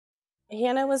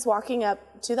Hannah was walking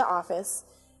up to the office,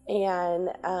 and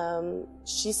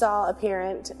she saw a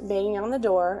parent banging on the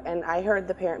door, and I heard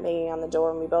the parent banging on the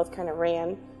door, and we both kind of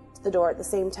ran to the door at the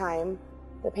same time.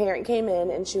 The parent came in,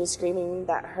 and she was screaming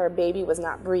that her baby was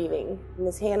not breathing.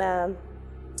 Miss Hannah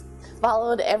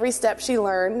followed every step she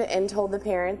learned and told the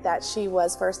parent that she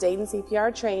was first aid and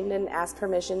CPR trained and asked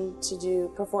permission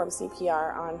to perform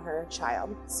CPR on her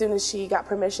child. As soon as she got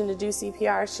permission to do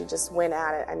CPR, she just went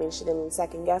at it. I mean, she didn't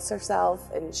second guess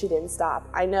herself, and she didn't stop.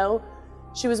 I know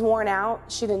she was worn out.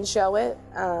 She didn't show it,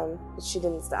 but she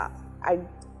didn't stop. I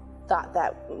thought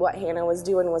that what Hannah was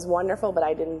doing was wonderful, but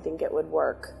I didn't think it would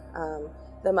work.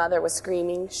 The mother was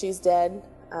screaming, "She's dead."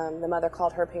 The mother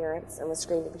called her parents and was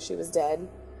screaming she was dead.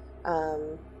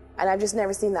 And I've just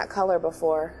never seen that color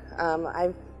before.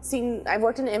 I've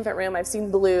worked in an infant room. I've seen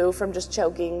blue from just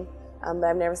choking, but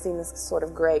I've never seen this sort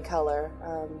of gray color.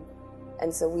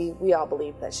 And so we all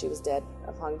believed that she was dead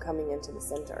upon coming into the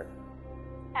center.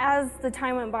 As the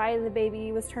time went by, the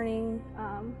baby was turning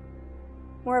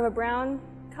more of a brown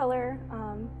color.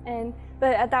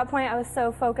 But at that point, I was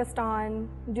so focused on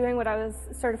doing what I was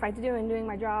certified to do and doing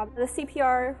my job. The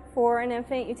CPR for an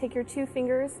infant, you take your 2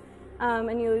 fingers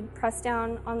and you would press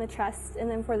down on the chest, and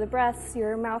then for the breaths,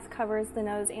 your mouth covers the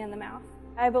nose and the mouth.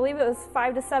 I believe it was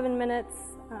 5 to 7 minutes.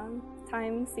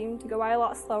 Time seemed to go by a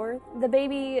lot slower. The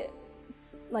baby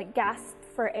gasped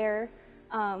for air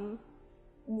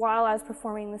while I was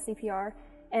performing the CPR,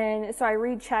 and so I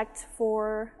rechecked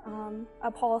for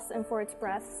a pulse and for its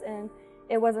breaths, and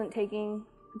it wasn't taking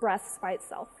breaths by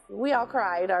itself. We all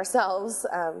cried ourselves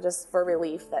just for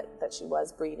relief that she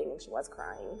was breathing and she was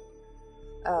crying.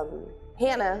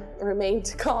 Hannah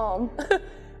remained calm,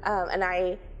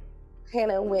 and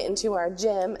Hannah went into our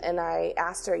gym, and I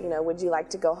asked her, would you like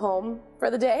to go home for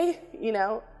the day,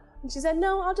 And she said,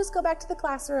 no, I'll just go back to the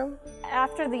classroom.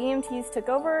 After the EMTs took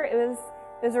over, it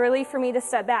was a relief for me to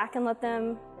step back and let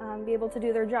them be able to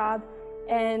do their job.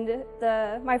 And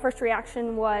my first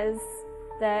reaction was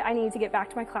that I needed to get back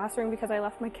to my classroom because I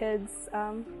left my kids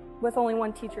with only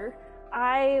one teacher.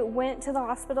 I went to the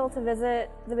hospital to visit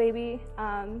the baby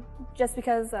just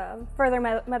because further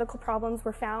medical problems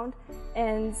were found,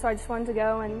 and so I just wanted to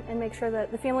go and make sure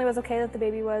that the family was okay, that the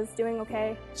baby was doing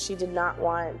okay. She did not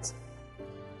want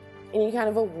any kind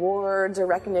of awards or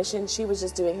recognition. She was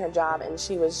just doing her job, and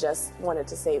she was just wanted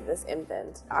to save this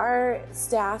infant. Our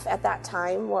staff at that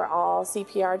time were all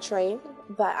CPR trained,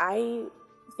 but I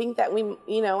think that we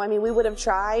would have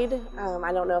tried.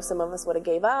 I don't know if some of us would have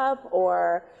gave up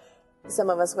or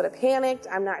some of us would have panicked.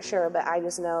 I'm not sure, but I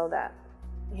just know that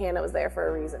Hannah was there for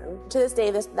a reason. To this day,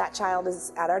 that child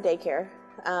is at our daycare,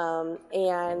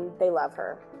 and they love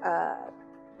her.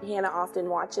 Hannah often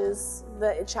watches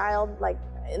the child,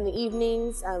 in the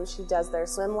evenings. She does their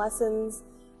swim lessons,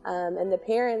 and the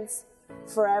parents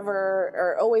forever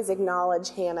or always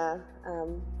acknowledge Hannah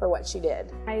for what she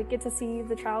did. I get to see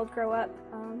the child grow up.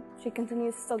 She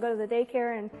continues to still go to the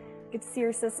daycare and get to see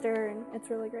her sister, and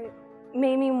it's really great.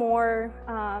 Made me more,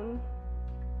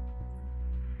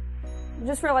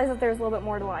 just realize that there's a little bit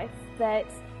more to life, that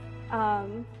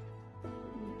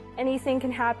anything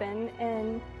can happen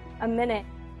in a minute.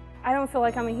 I don't feel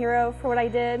like I'm a hero for what I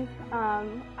did.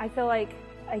 I feel like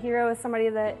a hero is somebody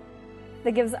that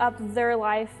gives up their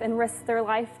life and risks their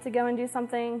life to go and do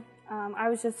something.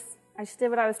 I just did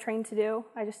what I was trained to do.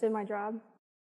 I just did my job.